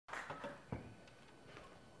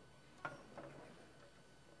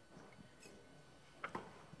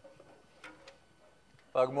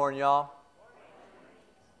Well, good morning, y'all.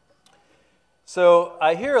 So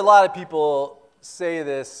I hear a lot of people say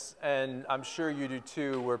this, and I'm sure you do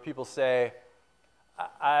too, where people say,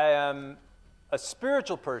 I am a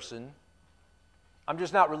spiritual person, I'm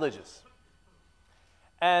just not religious.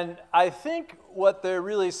 And I think what they're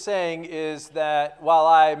really saying is that while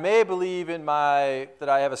I may believe that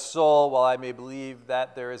I have a soul, while I may believe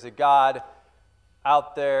that there is a God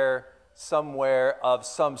out there somewhere of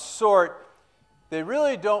some sort, they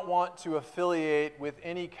really don't want to affiliate with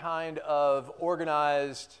any kind of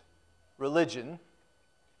organized religion.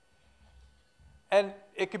 And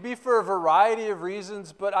it could be for a variety of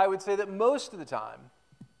reasons, but I would say that most of the time,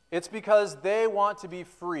 it's because they want to be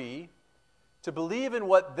free to believe in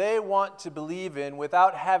what they want to believe in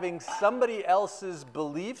without having somebody else's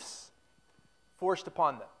beliefs forced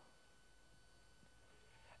upon them.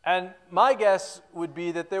 And my guess would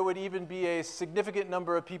be that there would even be a significant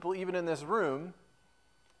number of people, even in this room,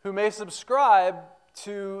 who may subscribe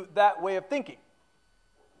to that way of thinking.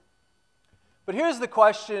 But here's the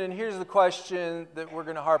question that we're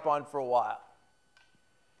going to harp on for a while.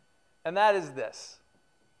 And that is this.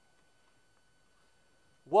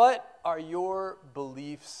 What are your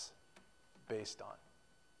beliefs based on?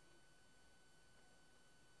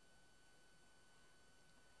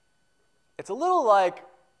 It's a little like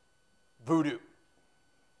voodoo.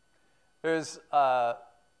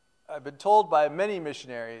 I've been told by many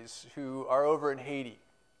missionaries who are over in Haiti,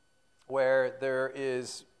 where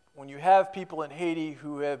when you have people in Haiti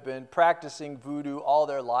who have been practicing voodoo all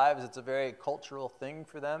their lives, it's a very cultural thing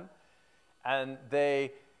for them, and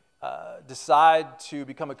they decide to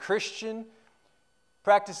become a Christian.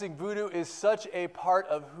 Practicing voodoo is such a part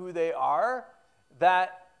of who they are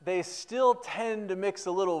that they still tend to mix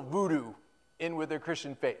a little voodoo in with their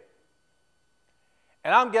Christian faith.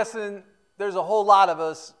 And I'm guessing there's a whole lot of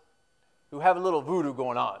us who have a little voodoo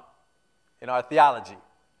going on in our theology.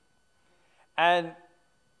 And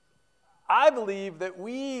I believe that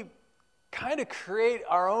we kind of create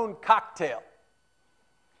our own cocktail.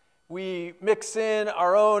 We mix in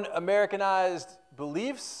our own Americanized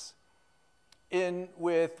beliefs in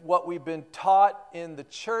with what we've been taught in the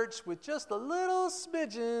church with just a little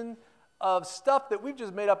smidgen of stuff that we've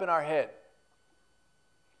just made up in our head,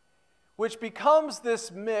 which becomes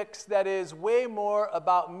this mix that is way more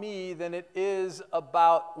about me than it is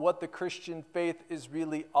about what the Christian faith is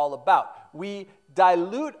really all about. We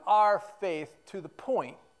dilute our faith to the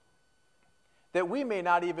point that we may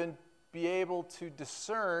not even be able to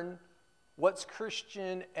discern what's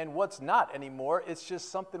Christian and what's not anymore. It's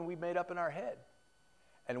just something we made up in our head.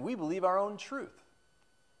 And we believe our own truth.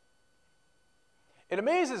 It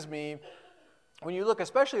amazes me when you look,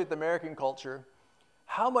 especially at the American culture,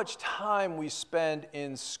 how much time we spend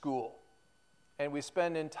in school and we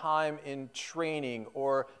spend in time in training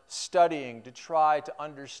or studying to try to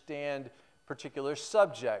understand particular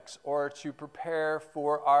subjects or to prepare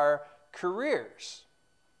for our careers.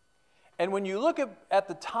 And when you look at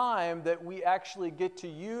the time that we actually get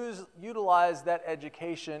to utilize that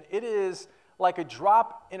education, it is like a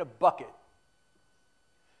drop in a bucket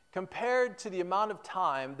compared to the amount of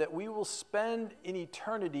time that we will spend in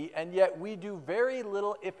eternity, and yet we do very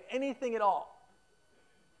little, if anything at all,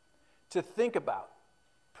 to think about,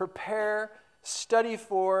 prepare, study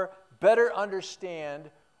for, better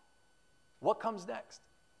understand what comes next.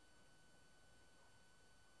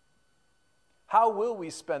 How will we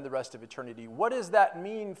spend the rest of eternity? What does that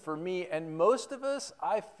mean for me? And most of us,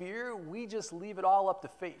 I fear, we just leave it all up to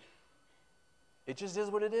fate. It just is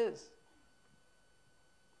what it is.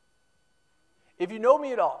 If you know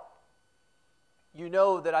me at all, you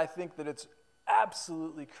know that I think that it's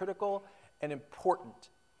absolutely critical and important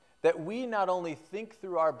that we not only think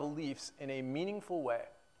through our beliefs in a meaningful way,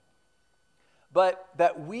 but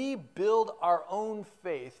that we build our own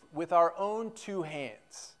faith with our own two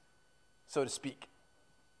hands, so to speak.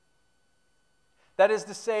 That is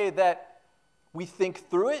to say that we think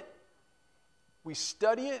through it, we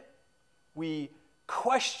study it, we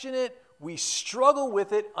question it, we struggle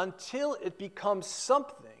with it until it becomes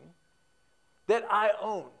something that I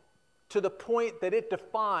own to the point that it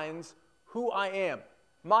defines who I am.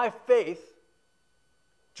 My faith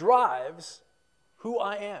drives who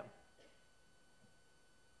I am.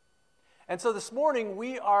 And so this morning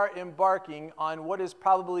we are embarking on what is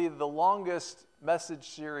probably the longest message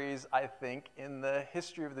series, I think, in the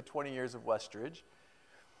history of the 20 years of Westridge.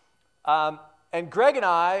 And Greg and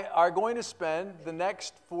I are going to spend the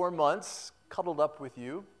next 4 months cuddled up with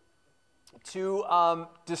you to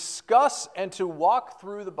discuss and to walk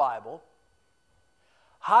through the Bible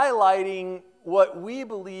highlighting what we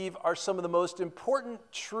believe are some of the most important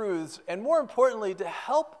truths, and more importantly, to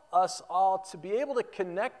help us all to be able to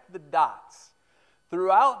connect the dots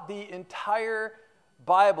throughout the entire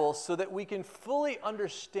Bible so that we can fully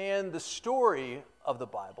understand the story of the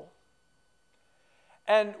Bible.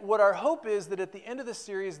 And what our hope is that at the end of the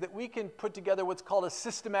series that we can put together what's called a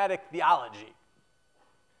systematic theology.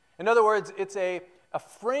 In other words, it's a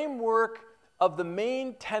framework of the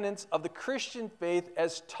main tenets of the Christian faith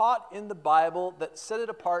as taught in the Bible that set it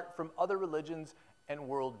apart from other religions and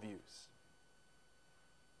worldviews.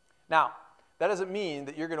 Now, that doesn't mean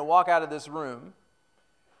that you're going to walk out of this room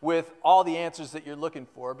with all the answers that you're looking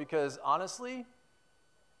for, because honestly,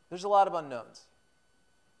 there's a lot of unknowns.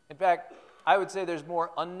 In fact, I would say there's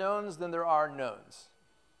more unknowns than there are knowns.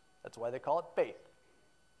 That's why they call it faith.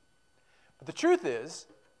 But the truth is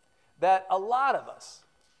that a lot of us,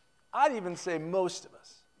 I'd even say most of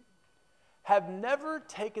us, have never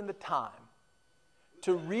taken the time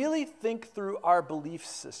to really think through our belief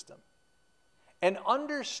system and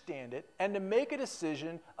understand it and to make a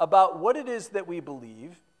decision about what it is that we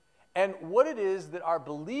believe and what it is that our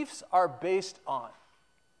beliefs are based on,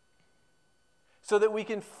 so that we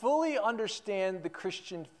can fully understand the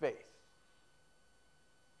Christian faith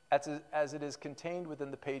as it is contained within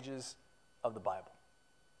the pages of the Bible.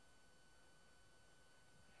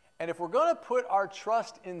 And if we're going to put our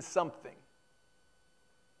trust in something,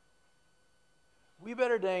 we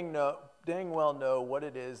better dang well know what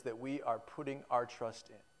it is that we are putting our trust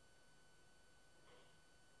in.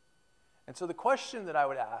 And so the question that I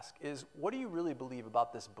would ask is, what do you really believe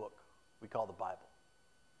about this book we call the Bible?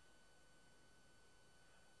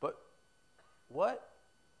 But what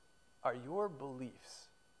are your beliefs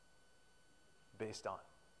based on?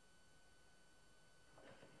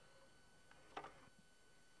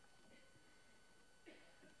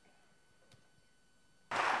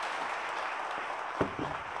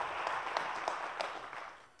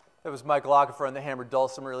 That was Mike Lockefer on the hammered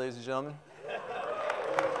dulcimer, ladies and gentlemen.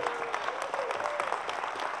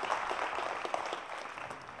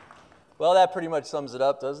 Well, that pretty much sums it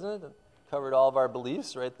up, doesn't it? Covered all of our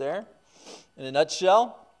beliefs right there in a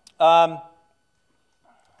nutshell.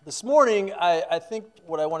 This morning, I think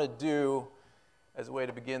what I want to do as a way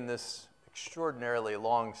to begin this extraordinarily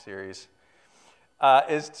long series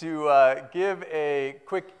is to give a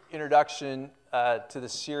quick introduction to the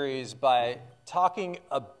series by talking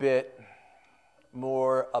a bit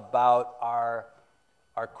more about our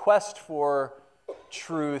quest for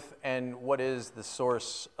truth and what is the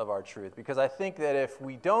source of our truth. Because I think that if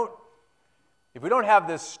we don't have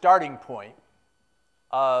this starting point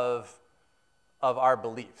of our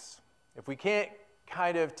beliefs, if we can't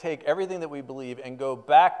kind of take everything that we believe and go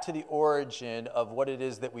back to the origin of what it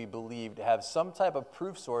is that we believe to have some type of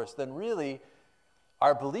proof source, then really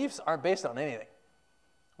our beliefs aren't based on anything.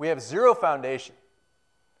 We have zero foundation.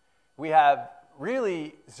 We have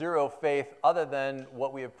really zero faith other than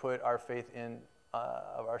what we have put our faith in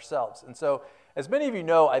of ourselves. And so, as many of you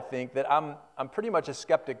know, I think that I'm pretty much a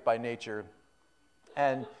skeptic by nature,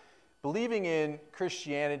 and believing in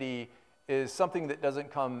Christianity is something that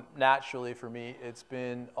doesn't come naturally for me. It's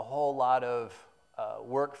been a whole lot of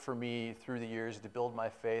work for me through the years to build my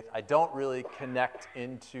faith. I don't really connect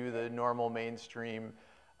into the normal mainstream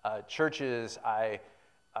churches. I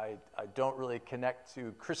don't really connect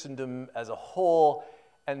to Christendom as a whole,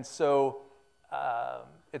 and so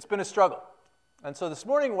it's been a struggle. And so this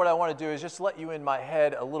morning what I want to do is just let you in my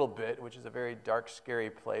head a little bit, which is a very dark, scary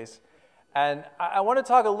place, and I want to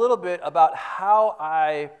talk a little bit about how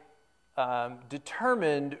I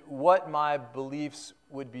determined what my beliefs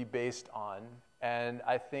would be based on, and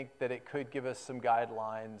I think that it could give us some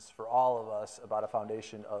guidelines for all of us about a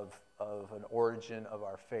foundation of an origin of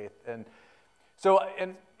our faith. And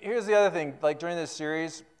here's the other thing, like during this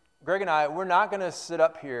series, Greg and I, we're not going to sit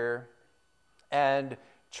up here and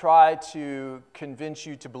try to convince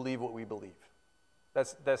you to believe what we believe.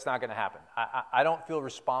 That's not going to happen. I don't feel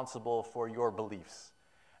responsible for your beliefs,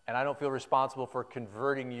 and I don't feel responsible for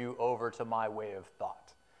converting you over to my way of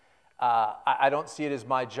thought. I don't see it as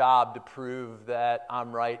my job to prove that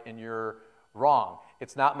I'm right and you're wrong.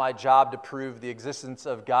 It's not my job to prove the existence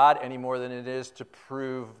of God any more than it is to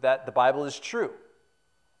prove that the Bible is true.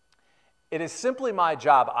 It is simply my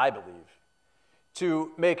job, I believe,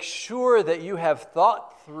 to make sure that you have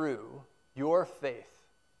thought through your faith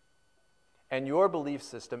and your belief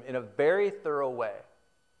system in a very thorough way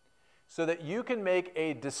so that you can make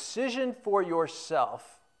a decision for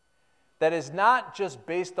yourself that is not just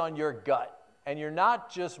based on your gut, and you're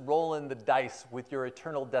not just rolling the dice with your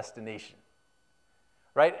eternal destination,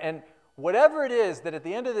 right? And whatever it is that at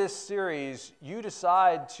the end of this series you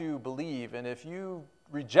decide to believe, and if you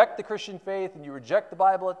reject the Christian faith and you reject the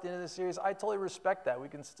Bible at the end of the series, I totally respect that. We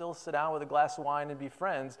can still sit down with a glass of wine and be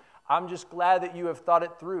friends. I'm just glad that you have thought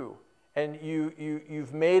it through and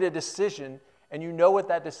you've made a decision and you know what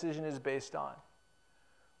that decision is based on.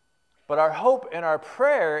 But our hope and our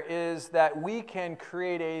prayer is that we can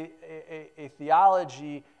create a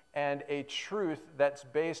theology and a truth that's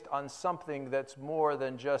based on something that's more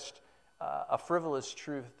than just a frivolous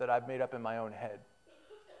truth that I've made up in my own head.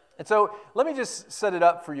 And so let me just set it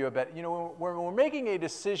up for you a bit. You know, when we're making a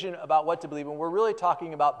decision about what to believe, and we're really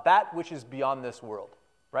talking about that which is beyond this world,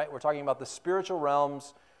 right? We're talking about the spiritual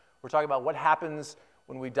realms. We're talking about what happens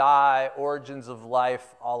when we die, origins of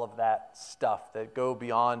life, all of that stuff that go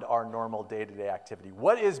beyond our normal day-to-day activity.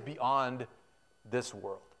 What is beyond this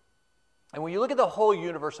world? And when you look at the whole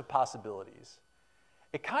universe of possibilities,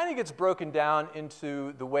 it kind of gets broken down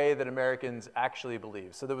into the way that Americans actually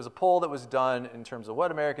believe. So there was a poll that was done in terms of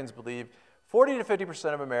what Americans believe. 40 to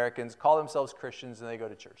 50% of Americans call themselves Christians and they go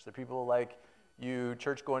to church. They're people like you,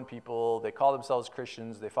 church-going people. They call themselves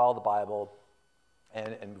Christians. They follow the Bible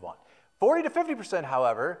and move on. 40 to 50%,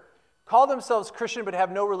 however, call themselves Christian but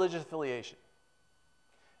have no religious affiliation.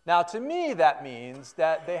 Now, to me, that means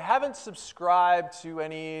that they haven't subscribed to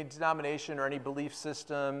any denomination or any belief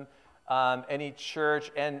system, any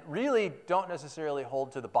church, and really don't necessarily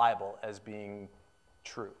hold to the Bible as being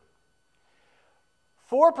true.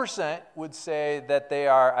 4% would say that they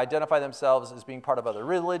identify themselves as being part of other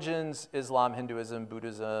religions: Islam, Hinduism,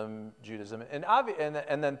 Buddhism, Judaism, and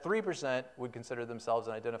then 3% would consider themselves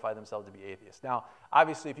and identify themselves to be atheists. Now,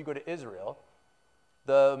 obviously, if you go to Israel,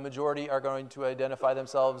 the majority are going to identify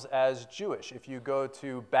themselves as Jewish. If you go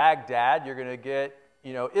to Baghdad, you're going to get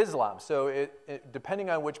Islam. So depending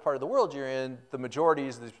on which part of the world you're in, the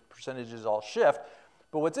majorities, the percentages all shift.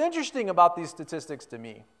 But what's interesting about these statistics to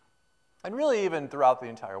me, and really even throughout the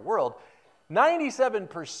entire world,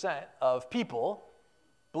 97% of people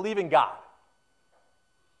believe in God.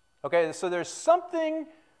 Okay, so there's something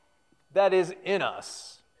that is in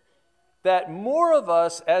us that more of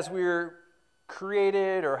us, as we're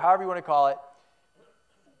created, or however you want to call it,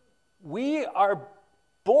 we are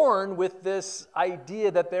born with this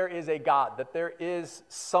idea that there is a God, that there is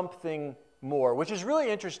something more, which is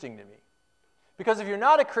really interesting to me. Because if you're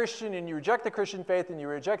not a Christian and you reject the Christian faith and you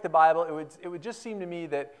reject the Bible, it would just seem to me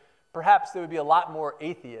that perhaps there would be a lot more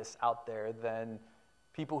atheists out there than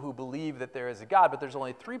people who believe that there is a God, but there's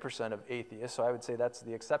only 3% of atheists, so I would say that's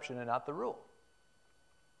the exception and not the rule.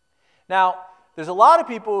 Now, there's a lot of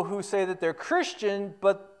people who say that they're Christian,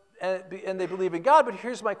 and they believe in God, but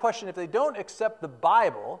here's my question. If they don't accept the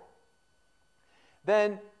Bible,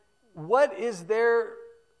 then what is their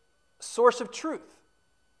source of truth?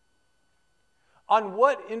 On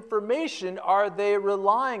what information are they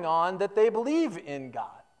relying on that they believe in God?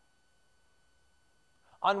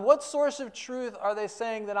 On what source of truth are they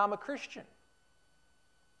saying that I'm a Christian?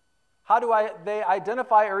 How do they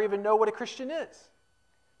identify or even know what a Christian is?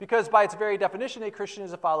 Because by its very definition, a Christian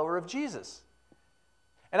is a follower of Jesus.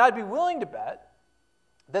 And I'd be willing to bet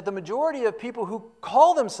that the majority of people who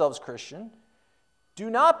call themselves Christian do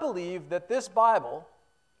not believe that this Bible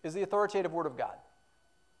is the authoritative Word of God.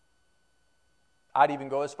 I'd even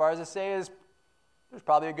go as far as to say there's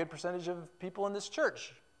probably a good percentage of people in this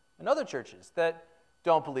church and other churches that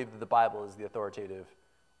don't believe that the Bible is the authoritative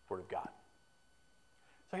Word of God.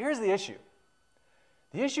 So here's the issue.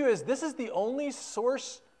 The issue is this is the only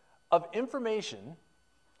source of information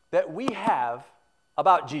that we have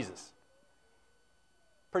about Jesus,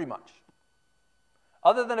 pretty much.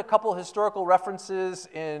 Other than a couple historical references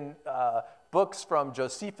in books from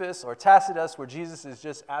Josephus or Tacitus where Jesus is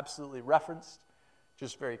just absolutely referenced,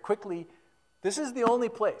 just very quickly, this is the only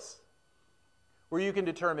place where you can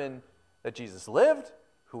determine that Jesus lived,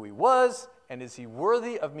 who he was, and is he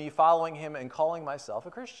worthy of me following him and calling myself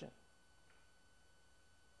a Christian?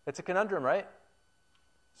 It's a conundrum, right?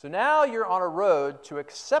 So now you're on a road to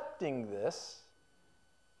accepting this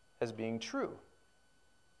as being true.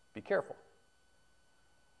 Be careful.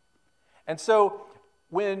 And so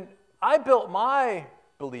when I built my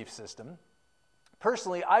belief system,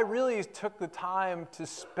 personally, I really took the time to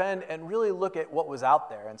spend and really look at what was out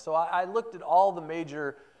there. And so I looked at all the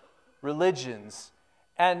major religions.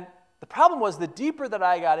 And the problem was the deeper that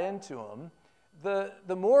I got into them,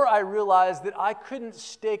 the more I realized that I couldn't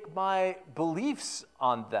stake my beliefs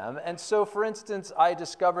on them. And so, for instance, I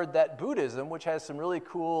discovered that Buddhism, which has some really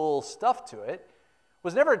cool stuff to it,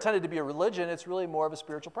 was never intended to be a religion. It's really more of a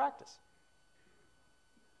spiritual practice.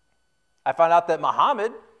 I found out that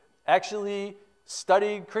Muhammad actually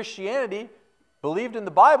studied Christianity believed in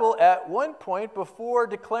the Bible at one point before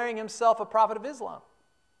declaring himself a prophet of Islam.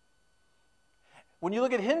 When you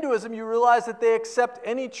look at Hinduism, you realize that they accept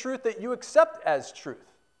any truth that you accept as truth.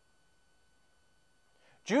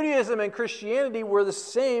 Judaism and Christianity were the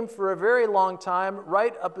same for a very long time,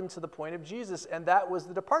 right up until the point of Jesus, and that was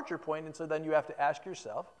the departure point. And so then you have to ask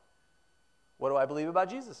yourself, what do I believe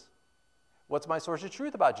about Jesus? What's my source of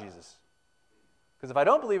truth about Jesus? Because if I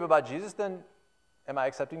don't believe about Jesus, then am I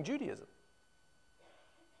accepting Judaism?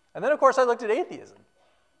 And then, of course, I looked at atheism.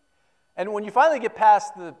 And when you finally get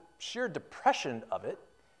past the sheer depression of it,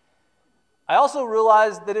 I also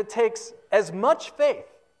realized that it takes as much faith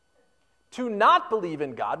to not believe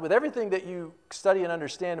in God with everything that you study and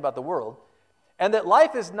understand about the world, and that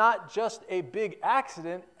life is not just a big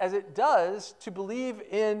accident as it does to believe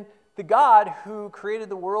in the God who created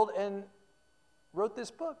the world and wrote this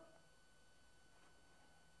book.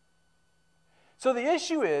 So the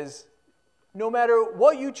issue is, no matter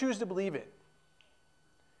what you choose to believe in,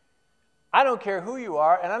 I don't care who you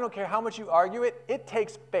are, and I don't care how much you argue it, it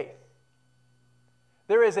takes faith.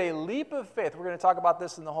 There is a leap of faith. We're going to talk about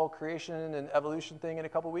this in the whole creation and evolution thing in a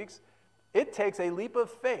couple weeks. It takes a leap of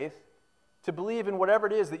faith to believe in whatever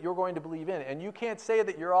it is that you're going to believe in. And you can't say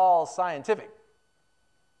that you're all scientific,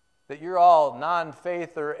 that you're all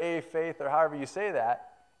non-faith or a-faith or however you say that.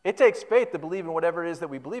 It takes faith to believe in whatever it is that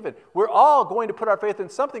we believe in. We're all going to put our faith in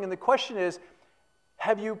something, and the question is,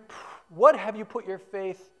 what have you put your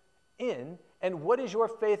faith in, and what is your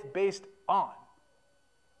faith based on?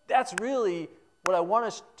 That's really what I want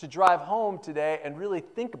us to drive home today and really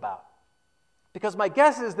think about. Because my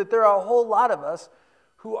guess is that there are a whole lot of us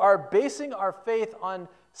who are basing our faith on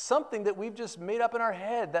something that we've just made up in our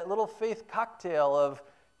head, that little faith cocktail of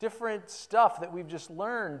different stuff that we've just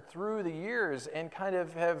learned through the years and kind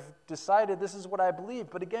of have decided this is what I believe.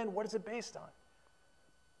 But again, what is it based on?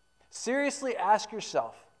 Seriously ask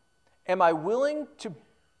yourself, am I willing to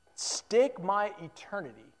stake my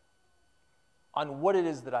eternity on what it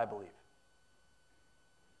is that I believe?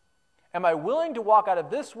 Am I willing to walk out of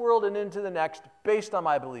this world and into the next based on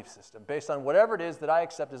my belief system, based on whatever it is that I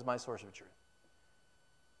accept as my source of truth?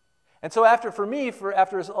 And so after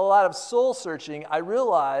a lot of soul searching, I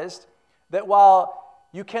realized that while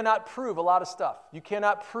you cannot prove a lot of stuff, you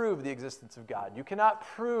cannot prove the existence of God, you cannot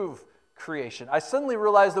prove creation, I suddenly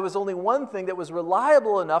realized there was only one thing that was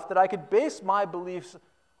reliable enough that I could base my beliefs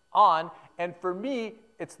on, and for me,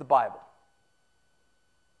 it's the Bible.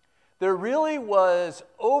 There really was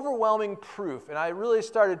overwhelming proof, and I really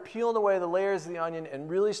started peeling away the layers of the onion and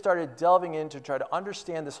really started delving in to try to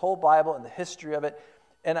understand this whole Bible and the history of it,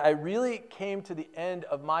 and I really came to the end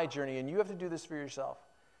of my journey, and you have to do this for yourself,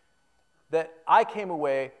 that I came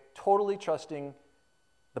away totally trusting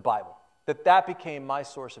the Bible, that became my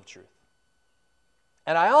source of truth.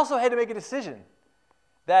 And I also had to make a decision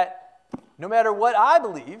that no matter what I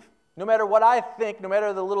believe, no matter what I think, no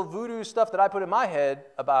matter the little voodoo stuff that I put in my head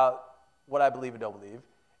about what I believe and don't believe,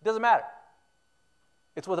 it doesn't matter.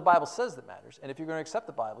 It's what the Bible says that matters. And if you're going to accept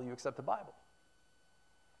the Bible, you accept the Bible.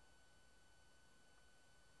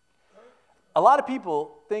 A lot of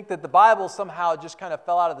people think that the Bible somehow just kind of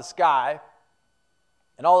fell out of the sky,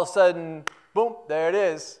 and all of a sudden, boom, there it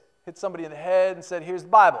is. Hit somebody in the head and said, here's the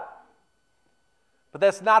Bible. But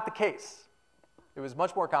that's not the case. It was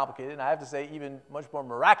much more complicated, and I have to say even much more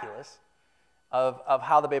miraculous of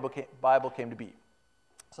how the Bible came to be.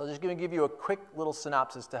 So I'm just going to give you a quick little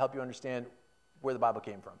synopsis to help you understand where the Bible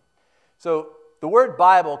came from. So the word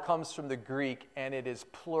Bible comes from the Greek, and it is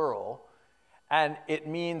plural, and it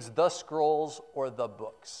means the scrolls or the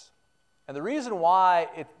books. And the reason why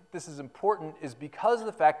this is important is because of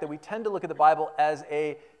the fact that we tend to look at the Bible as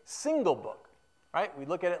a single book, right? We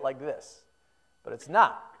look at it like this, but it's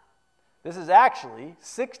not. This is actually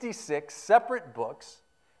 66 separate books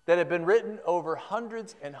that have been written over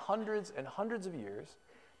hundreds and hundreds and hundreds of years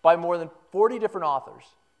by more than 40 different authors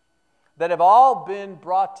that have all been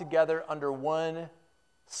brought together under one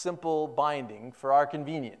simple binding for our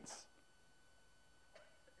convenience.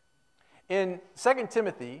 In 2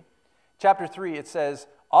 Timothy chapter 3, it says,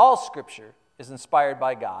 all Scripture is inspired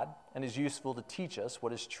by God and is useful to teach us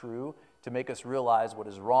what is true, to make us realize what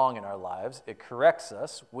is wrong in our lives. It corrects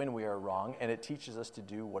us when we are wrong, and it teaches us to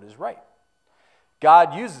do what is right.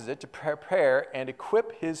 God uses it to prepare and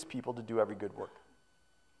equip His people to do every good work.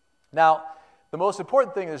 Now, the most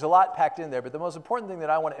important thing, there's a lot packed in there, but the most important thing that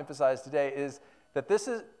I want to emphasize today is that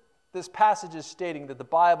this passage is stating that the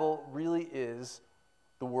Bible really is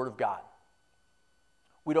the Word of God.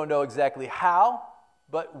 We don't know exactly how,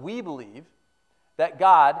 but we believe that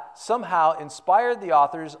God somehow inspired the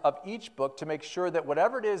authors of each book to make sure that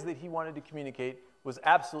whatever it is that He wanted to communicate was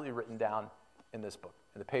absolutely written down in this book,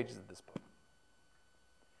 in the pages of this book.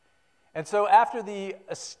 And so after the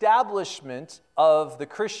establishment of the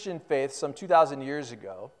Christian faith some 2,000 years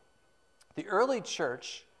ago, the early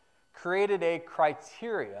church created a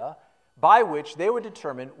criteria by which they would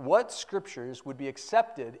determine what scriptures would be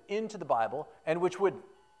accepted into the Bible and which wouldn't.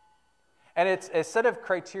 And it's a set of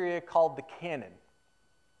criteria called the canon,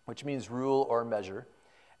 which means rule or measure.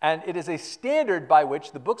 And it is a standard by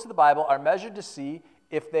which the books of the Bible are measured to see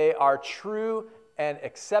if they are true and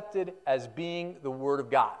accepted as being the Word of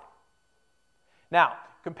God. Now,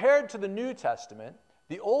 compared to the New Testament,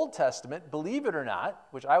 the Old Testament, believe it or not,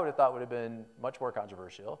 which I would have thought would have been much more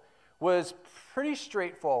controversial, was pretty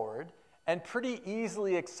straightforward and pretty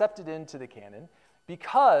easily accepted into the canon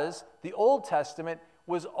because the Old Testament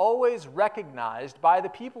was always recognized by the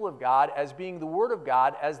people of God as being the Word of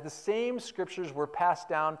God, as the same scriptures were passed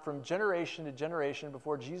down from generation to generation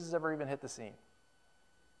before Jesus ever even hit the scene.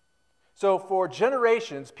 So for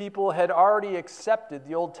generations, people had already accepted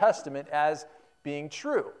the Old Testament as being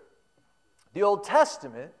true. The Old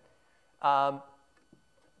Testament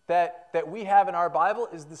that we have in our Bible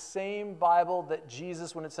is the same Bible that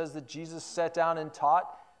Jesus, when it says that Jesus sat down and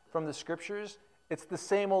taught from the Scriptures, it's the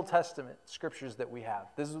same Old Testament Scriptures that we have.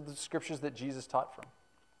 These are the Scriptures that Jesus taught from.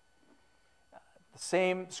 The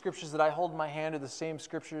same Scriptures that I hold in my hand are the same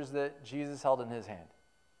Scriptures that Jesus held in his hand.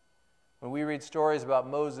 When we read stories about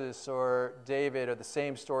Moses or David, are the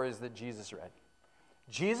same stories that Jesus read.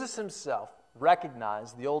 Jesus himself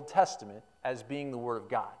recognized the Old Testament as being the Word of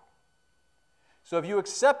God. So if you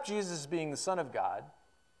accept Jesus as being the Son of God,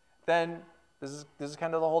 then this is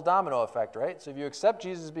kind of the whole domino effect, right? So if you accept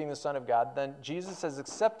Jesus as being the Son of God, then Jesus has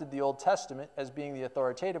accepted the Old Testament as being the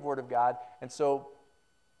authoritative Word of God. And so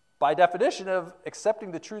by definition of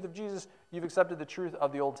accepting the truth of Jesus, you've accepted the truth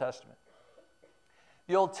of the Old Testament.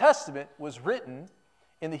 The Old Testament was written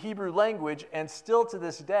in the Hebrew language, and still to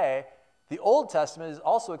this day, the Old Testament is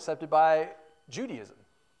also accepted by Judaism.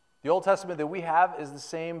 The Old Testament that we have is the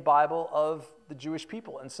same Bible of the Jewish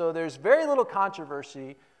people. And so there's very little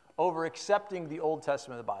controversy over accepting the Old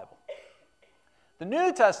Testament of the Bible. The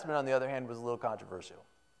New Testament, on the other hand, was a little controversial.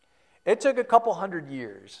 It took a couple hundred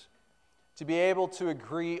years to be able to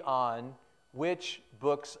agree on which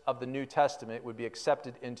books of the New Testament would be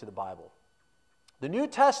accepted into the Bible. The New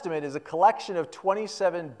Testament is a collection of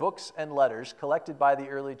 27 books and letters collected by the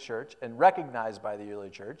early church and recognized by the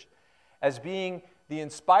early church as being the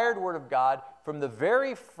inspired Word of God from the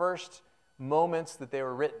very first moments that they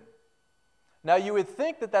were written. Now, you would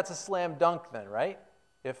think that that's a slam dunk then, right?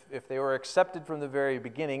 If they were accepted from the very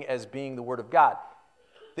beginning as being the Word of God.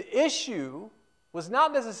 The issue was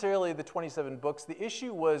not necessarily the 27 books. The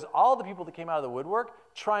issue was all the people that came out of the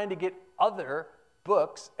woodwork trying to get other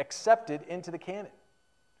books accepted into the canon.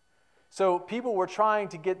 So people were trying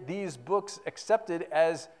to get these books accepted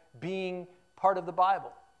as being part of the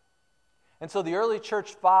Bible. And so the early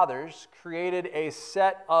church fathers created a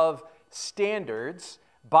set of standards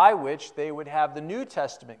by which they would have the New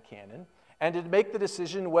Testament canon and to make the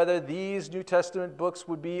decision whether these New Testament books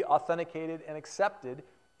would be authenticated and accepted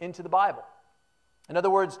into the Bible. In other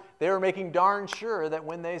words, they were making darn sure that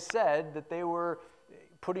when they said that they were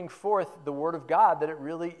putting forth the Word of God, that it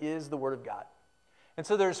really is the Word of God. And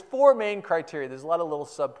so there's four main criteria. There's a lot of little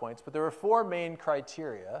subpoints, but there are four main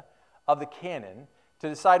criteria of the canon to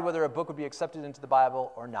decide whether a book would be accepted into the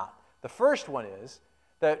Bible or not. The first one is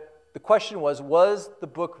that the question was the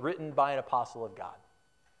book written by an apostle of God?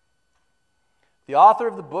 The author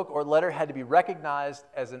of the book or letter had to be recognized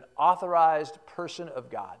as an authorized person of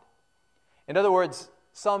God. In other words,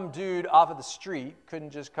 some dude off of the street couldn't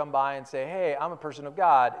just come by and say, hey, I'm a person of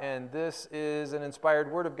God, and this is an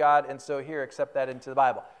inspired Word of God, and so here, accept that into the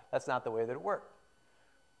Bible. That's not the way that it worked.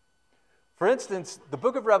 For instance, the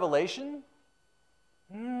book of Revelation,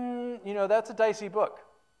 that's a dicey book,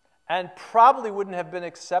 and probably wouldn't have been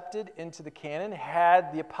accepted into the canon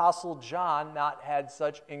had the Apostle John not had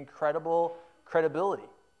such incredible credibility.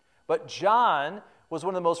 But John was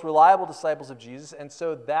one of the most reliable disciples of Jesus, and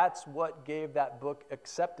so that's what gave that book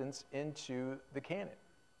acceptance into the canon.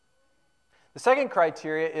 The second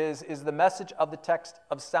criteria is the message of the text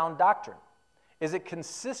of sound doctrine. Is it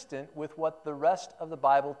consistent with what the rest of the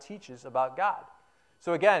Bible teaches about God?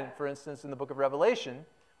 So again, for instance, in the book of Revelation,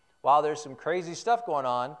 while there's some crazy stuff going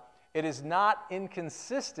on, it is not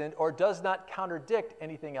inconsistent or does not contradict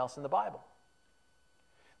anything else in the Bible.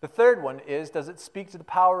 The third one is, does it speak to the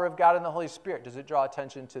power of God and the Holy Spirit? Does it draw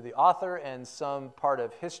attention to the author and some part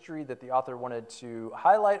of history that the author wanted to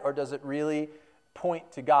highlight, or does it really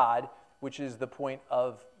point to God, which is the point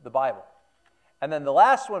of the Bible? And then the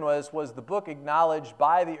last one was the book acknowledged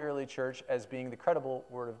by the early church as being the credible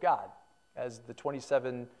Word of God? as the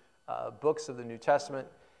 27 books of the New Testament.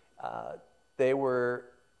 They were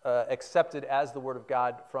accepted as the Word of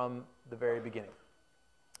God from the very beginning.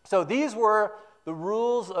 So these were the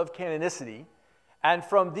rules of canonicity, and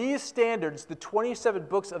from these standards, the 27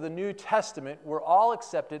 books of the New Testament were all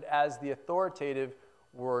accepted as the authoritative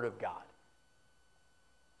Word of God.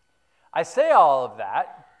 I say all of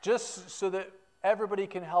that just so that everybody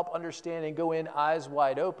can help understand and go in eyes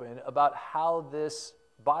wide open about how this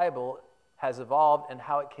Bible has evolved and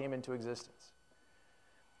how it came into existence.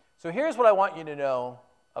 So here's what I want you to know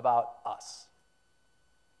about us.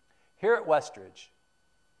 Here at Westridge,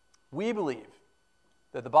 we believe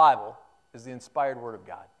that the Bible is the inspired Word of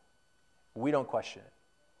God. We don't question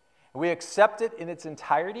it. We accept it in its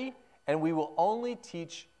entirety, and we will only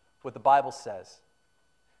teach what the Bible says.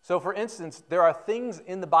 So, for instance, there are things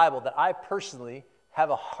in the Bible that I personally have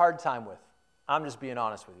a hard time with. I'm just being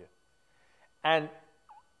honest with you. And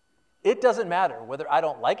it doesn't matter whether I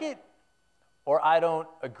don't like it or I don't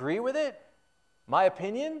agree with it. My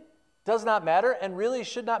opinion does not matter and really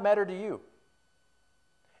should not matter to you.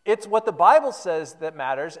 It's what the Bible says that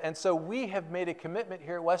matters, and so we have made a commitment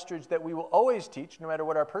here at Westridge that we will always teach, no matter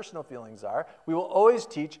what our personal feelings are, we will always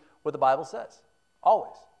teach what the Bible says.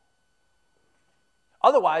 Always.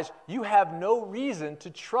 Otherwise, you have no reason to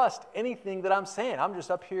trust anything that I'm saying. I'm just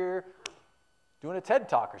up here doing a TED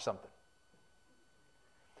Talk or something.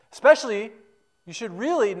 Especially, you should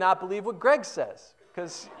really not believe what Greg says,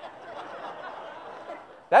 because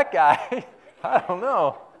that guy, I don't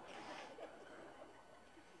know.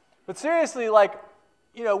 But seriously,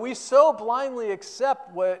 we so blindly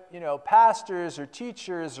accept what, pastors or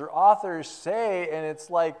teachers or authors say, and it's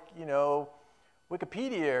like,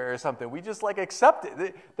 Wikipedia or something. We just accept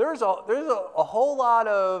it. There's a whole lot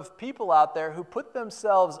of people out there who put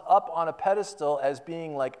themselves up on a pedestal as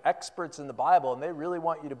being experts in the Bible, and they really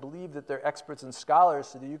want you to believe that they're experts and scholars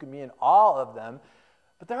so that you can be in awe of them.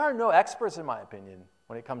 But there are no experts, in my opinion,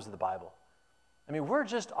 when it comes to the Bible. I mean, we're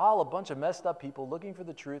just all a bunch of messed up people looking for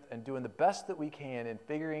the truth and doing the best that we can and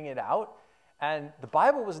figuring it out. And the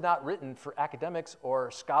Bible was not written for academics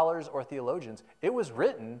or scholars or theologians. It was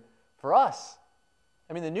written for us.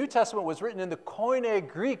 I mean, the New Testament was written in the Koine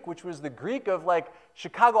Greek, which was the Greek of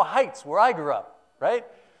Chicago Heights, where I grew up, right?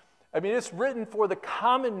 I mean, it's written for the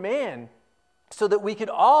common man so that we could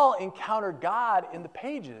all encounter God in the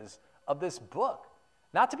pages of this book,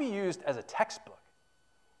 not to be used as a textbook.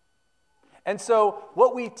 And so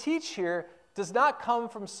what we teach here does not come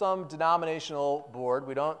from some denominational board.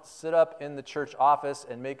 We don't sit up in the church office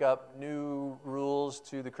and make up new rules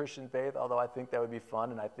to the Christian faith, although I think that would be fun,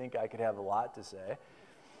 and I think I could have a lot to say.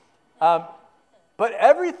 But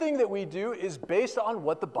everything that we do is based on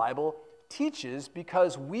what the Bible teaches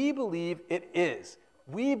because we believe it is.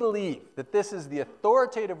 We believe that this is the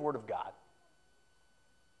authoritative Word of God.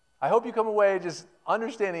 I hope you come away just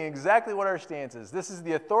understanding exactly what our stance is. This is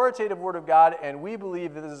the authoritative Word of God, and we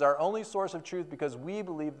believe that this is our only source of truth because we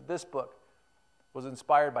believe that this book was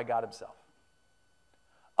inspired by God Himself.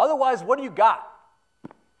 Otherwise, what do you got?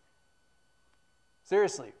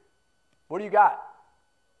 Seriously, what do you got?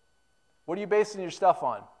 What are you basing your stuff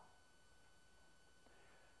on?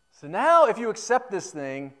 So now, if you accept this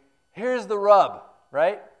thing, here's the rub,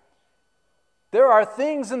 right? There are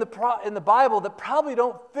things in the Bible that probably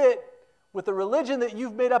don't fit with the religion that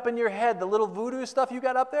you've made up in your head, the little voodoo stuff you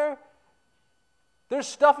got up there. There's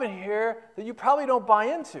stuff in here that you probably don't buy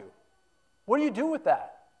into. What do you do with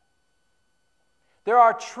that? There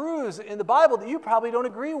are truths in the Bible that you probably don't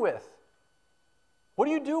agree with. What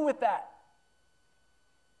do you do with that?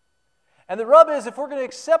 And the rub is, if we're going to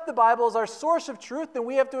accept the Bible as our source of truth, then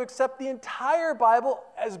we have to accept the entire Bible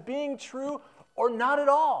as being true or not at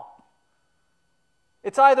all.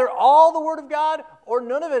 It's either all the Word of God or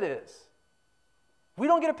none of it is. We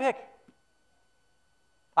don't get a pick.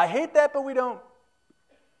 I hate that, but we don't.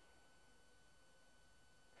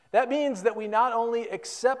 That means that we not only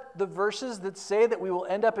accept the verses that say that we will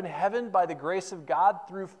end up in heaven by the grace of God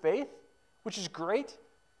through faith, which is great,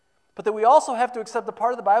 but that we also have to accept the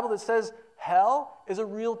part of the Bible that says hell is a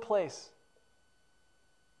real place.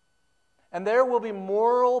 And there will be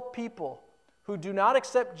moral people who do not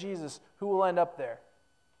accept Jesus who will end up there.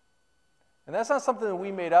 And that's not something that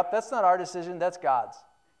we made up. That's not our decision. That's God's.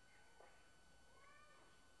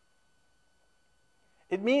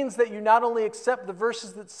 It means that you not only accept the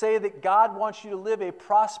verses that say that God wants you to live a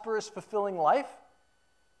prosperous, fulfilling life,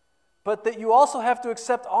 but that you also have to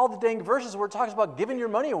accept all the dang verses where it talks about giving your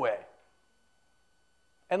money away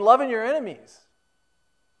and loving your enemies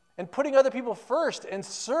and putting other people first and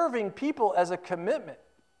serving people as a commitment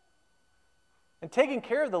and taking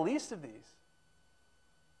care of the least of these.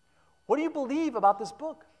 What do you believe about this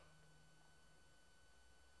book?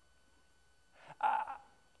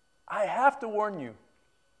 I have to warn you,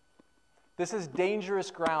 this is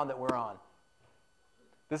dangerous ground that we're on.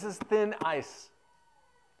 This is thin ice.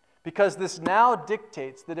 Because this now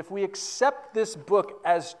dictates that if we accept this book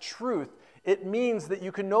as truth, it means that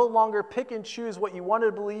you can no longer pick and choose what you want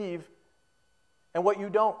to believe and what you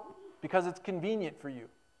don't, because it's convenient for you.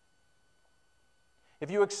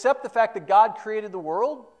 If you accept the fact that God created the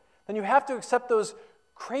world, then you have to accept those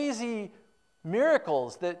crazy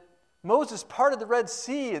miracles that Moses parted the Red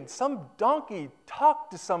Sea and some donkey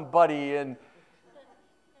talked to somebody and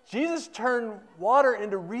Jesus turned water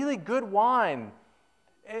into really good wine.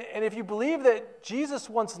 And if you believe that Jesus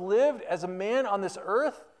once lived as a man on this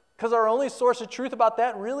earth, because our only source of truth about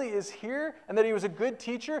that really is here, and that he was a good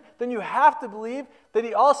teacher, then you have to believe that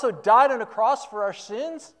he also died on a cross for our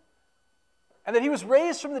sins, and that he was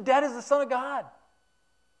raised from the dead as the Son of God.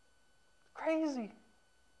 Crazy.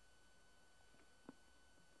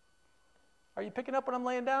 Are you picking up what I'm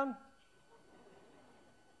laying down?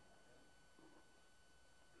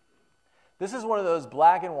 This is one of those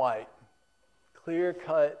black and white,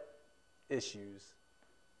 clear-cut issues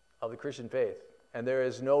of the Christian faith. And there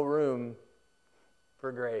is no room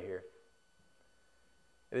for gray here.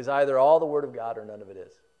 It is either all the Word of God or none of it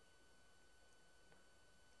is.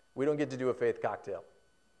 We don't get to do a faith cocktail.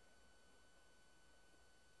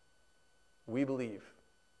 We believe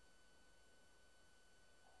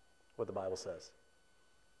what the Bible says.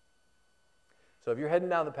 So if you're heading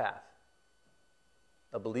down the path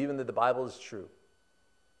of believing that the Bible is true,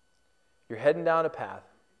 you're heading down a path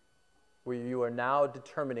where you are now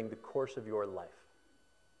determining the course of your life.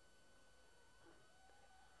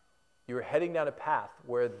 You're heading down a path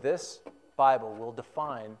where this Bible will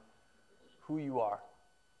define who you are,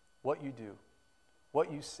 what you do,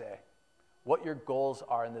 what you say, what your goals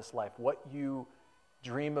are in this life, what you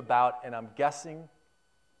dream about, and I'm guessing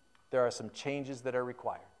there are some changes that are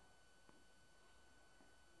required.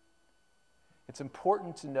 It's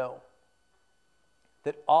important to know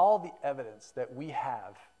that all the evidence that we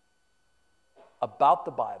have about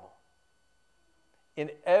the Bible, in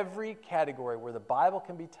every category where the Bible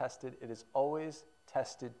can be tested, it is always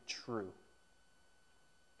tested true.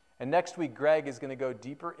 And next week, Greg is going to go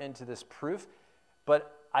deeper into this proof,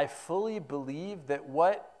 but I fully believe that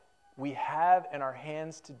what we have in our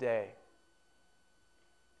hands today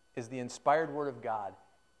is the inspired Word of God.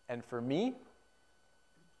 And for me,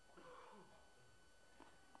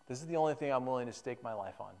 this is the only thing I'm willing to stake my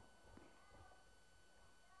life on.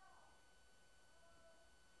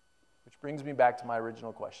 Which brings me back to my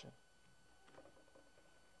original question.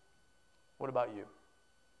 What about you?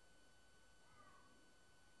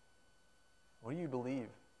 What do you believe?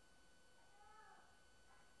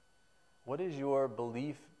 What is your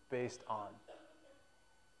belief based on?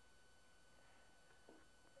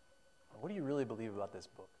 What do you really believe about this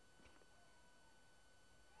book?